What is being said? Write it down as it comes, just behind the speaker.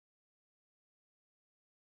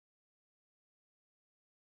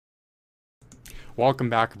Welcome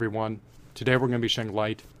back, everyone. Today we're going to be shedding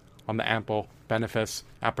light on the ample benefits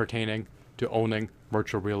appertaining to owning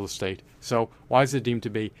virtual real estate. So, why is it deemed to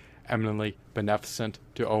be eminently beneficent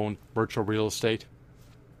to own virtual real estate?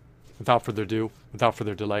 Without further ado, without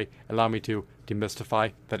further delay, allow me to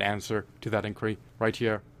demystify that answer to that inquiry right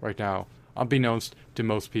here, right now. Unbeknownst to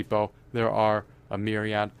most people, there are a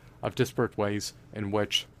myriad of disparate ways in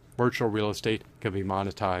which virtual real estate can be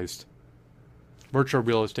monetized. Virtual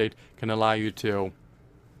real estate can allow you to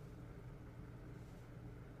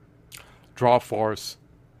draw forth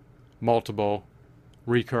multiple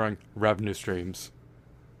recurring revenue streams.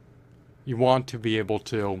 You want to be able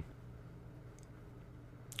to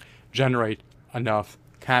generate enough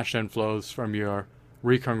cash inflows from your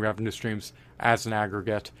recurring revenue streams as an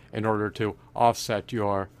aggregate in order to offset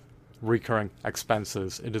your recurring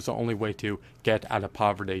expenses. It is the only way to get out of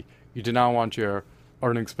poverty. You do not want your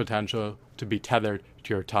earnings potential to be tethered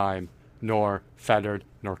to your time, nor fettered,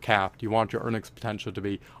 nor capped. You want your earnings potential to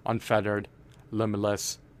be unfettered,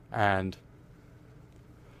 limitless, and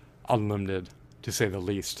unlimited, to say the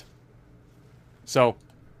least. So,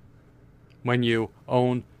 when you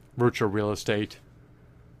own virtual real estate,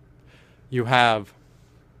 you have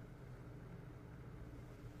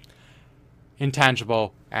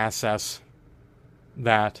intangible assets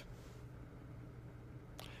that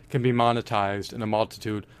can be monetized in a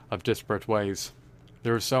multitude of disparate ways.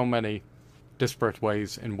 There are so many disparate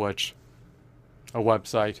ways in which a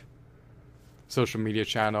website, social media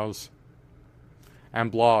channels,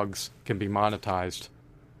 and blogs can be monetized.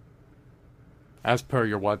 As per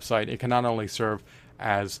your website, it can not only serve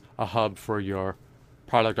as a hub for your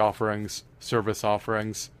product offerings, service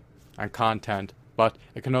offerings, and content, but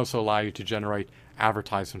it can also allow you to generate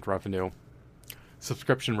advertisement revenue,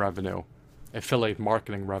 subscription revenue, affiliate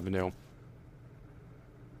marketing revenue.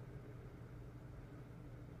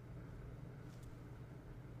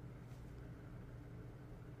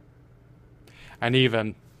 And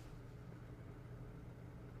even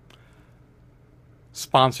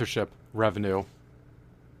sponsorship revenue.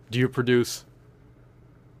 Do you produce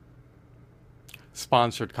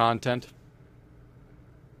sponsored content?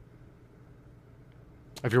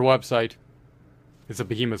 If your website is a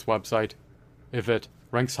behemoth website, if it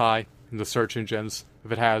ranks high in the search engines,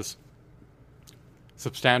 if it has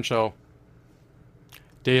substantial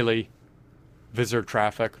daily visitor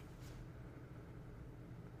traffic,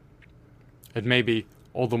 it may be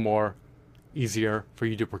all the more easier for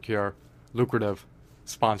you to procure lucrative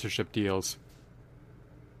sponsorship deals.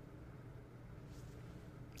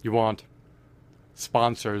 You want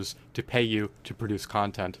sponsors to pay you to produce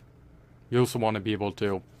content. You also want to be able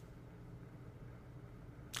to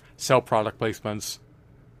sell product placements,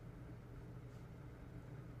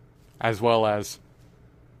 as well as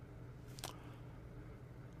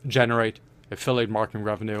generate affiliate marketing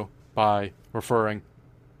revenue by referring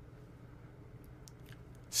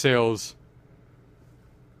sales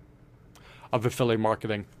of affiliate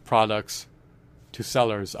marketing products to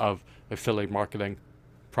sellers of affiliate marketing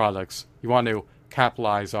products. You want to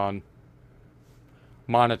capitalize on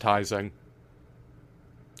monetizing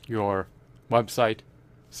your website,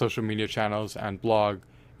 social media channels, and blog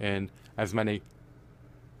in as many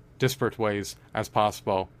disparate ways as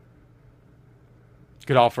possible. You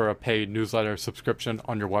could offer a paid newsletter subscription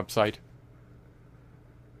on your website,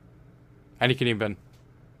 and you can even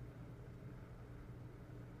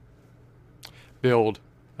build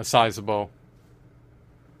a sizable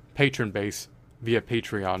patron base via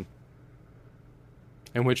Patreon,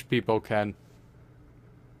 in which people can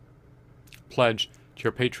pledge to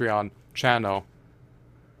your Patreon channel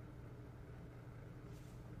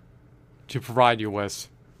to provide you with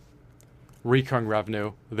recurring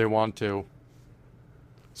revenue. They want to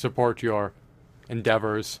support your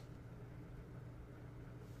endeavors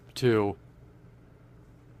to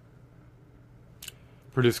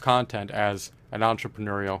produce content as an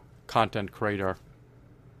entrepreneurial content creator.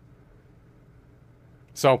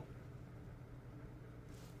 So,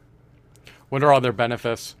 what are other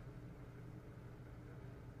benefits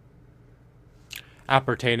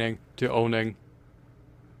appertaining to owning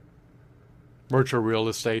virtual real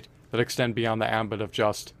estate that extend beyond the ambit of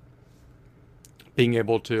just being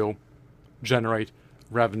able to generate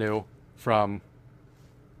revenue from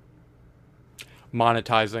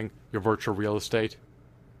monetizing your virtual real estate?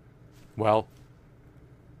 Well,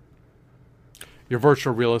 your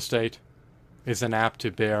virtual real estate isn't apt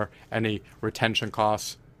to bear any retention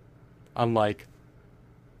costs, unlike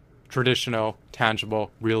traditional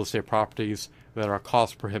tangible real estate properties that are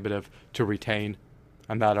cost prohibitive to retain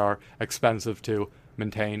and that are expensive to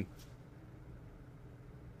maintain.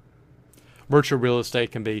 Virtual real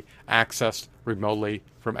estate can be accessed remotely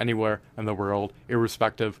from anywhere in the world,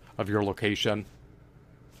 irrespective of your location.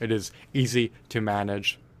 It is easy to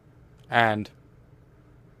manage, and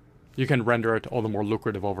you can render it all the more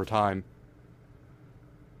lucrative over time.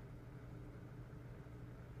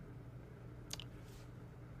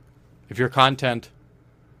 If your content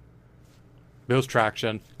builds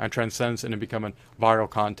traction and transcends into becoming viral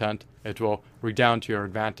content, it will redound to your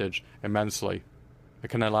advantage immensely. It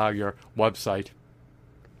can allow your website,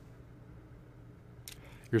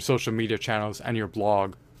 your social media channels, and your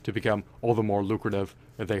blog to become all the more lucrative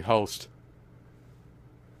if they host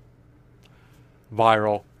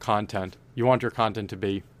viral content. You want your content to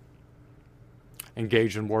be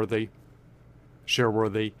engagement worthy, share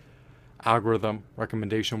worthy, algorithm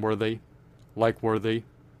recommendation worthy, like worthy,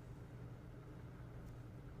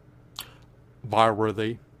 buyer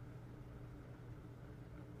worthy.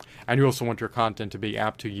 And you also want your content to be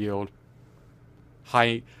apt to yield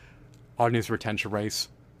high audience retention rates,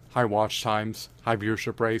 high watch times, high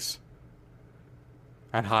viewership rates,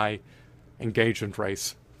 and high engagement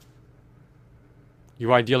rates.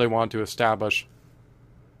 You ideally want to establish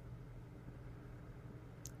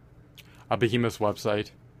a behemoth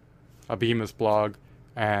website, a behemoth blog,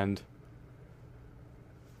 and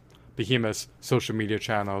behemoth social media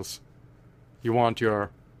channels. You want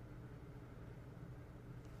your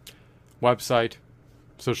website,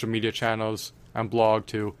 social media channels, and blog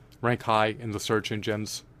to rank high in the search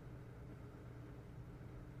engines,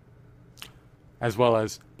 as well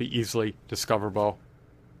as be easily discoverable.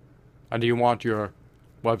 And you want your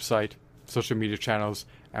website, social media channels,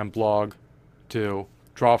 and blog to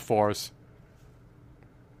draw force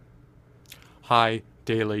high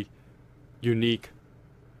daily, unique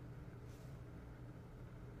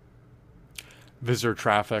visitor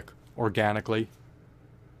traffic organically.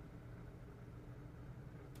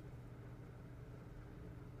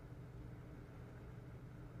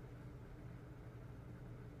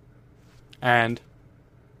 And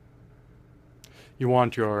you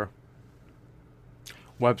want your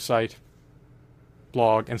website,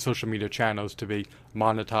 blog, and social media channels to be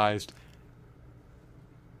monetized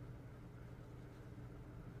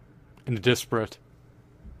in a disparate.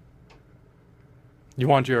 You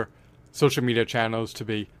want your social media channels to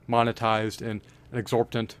be monetized in an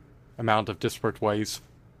exorbitant amount of disparate ways,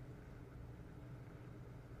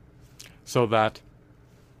 so that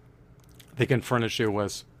they can furnish you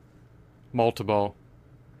with multiple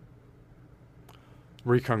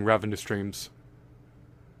recurring revenue streams.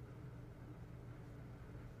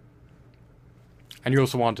 And you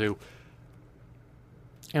also want to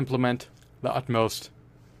implement the utmost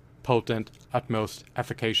potent, utmost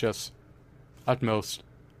efficacious, utmost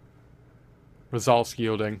results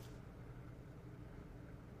yielding,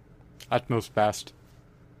 utmost best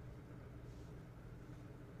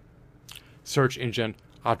search engine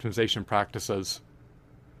optimization practices.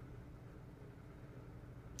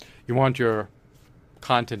 You want your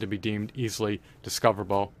content to be deemed easily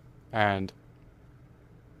discoverable and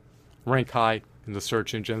rank high in the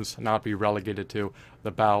search engines, not be relegated to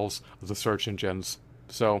the bowels of the search engines.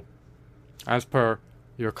 So, as per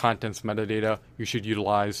your content's metadata, you should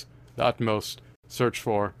utilize the utmost search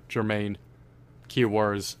for germane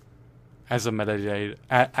keywords as a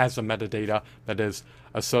metadata that is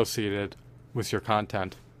associated with your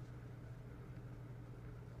content.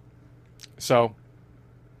 So,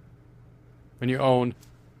 when you own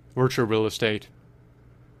virtual real estate,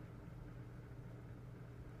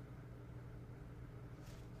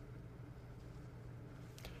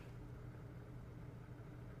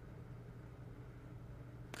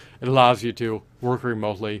 it allows you to work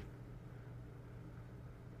remotely,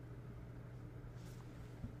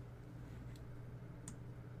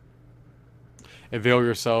 avail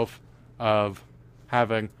yourself of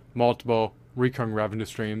having multiple recurring revenue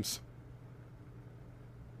streams,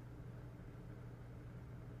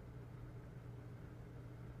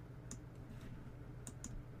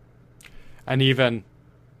 and even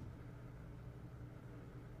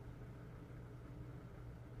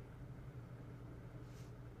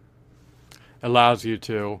allows you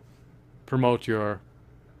to promote your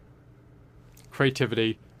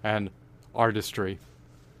creativity and artistry.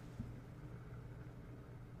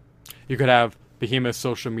 You could have behemoth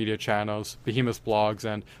social media channels, behemoth blogs,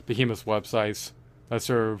 and behemoth websites that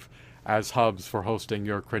serve as hubs for hosting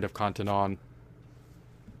your creative content on.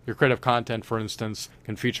 Your creative content, for instance,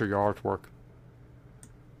 can feature your artwork.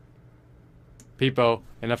 People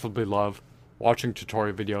ineffably love watching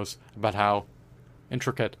tutorial videos about how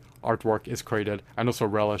intricate artwork is created, and also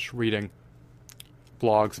relish reading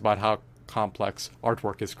blogs about how complex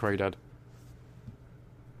artwork is created.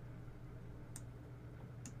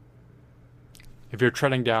 if you're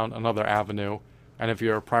treading down another avenue, and if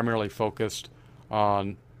you're primarily focused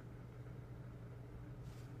on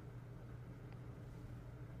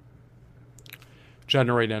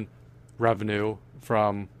generating revenue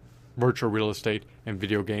from virtual real estate and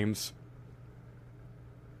video games,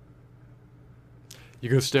 you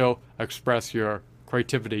can still express your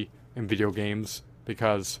creativity in video games,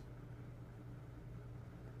 because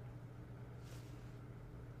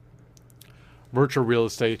virtual real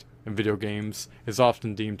estate in video games is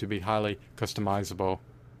often deemed to be highly customizable.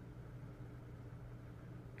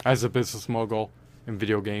 As a business mogul in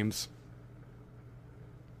video games,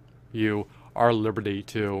 you are at liberty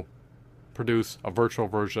to produce a virtual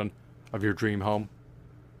version of your dream home,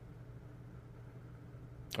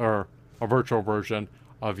 or a virtual version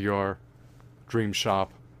of your dream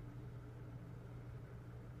shop.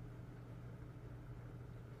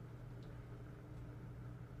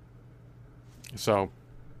 So,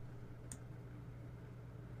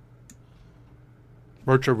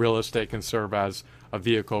 virtual real estate can serve as a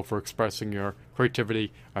vehicle for expressing your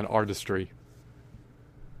creativity and artistry.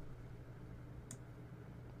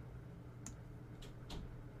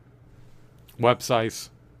 Websites,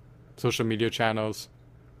 social media channels,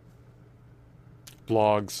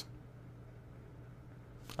 blogs,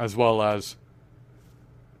 as well as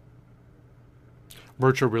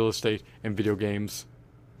virtual real estate and video games,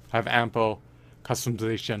 have ample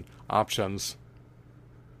customization options.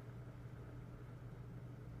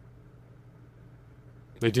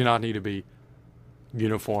 They do not need to be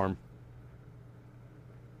uniform.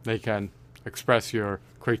 They can express your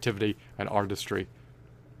creativity and artistry.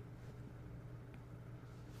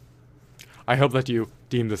 I hope that you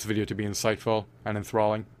deem this video to be insightful and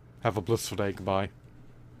enthralling. Have a blissful day. Goodbye.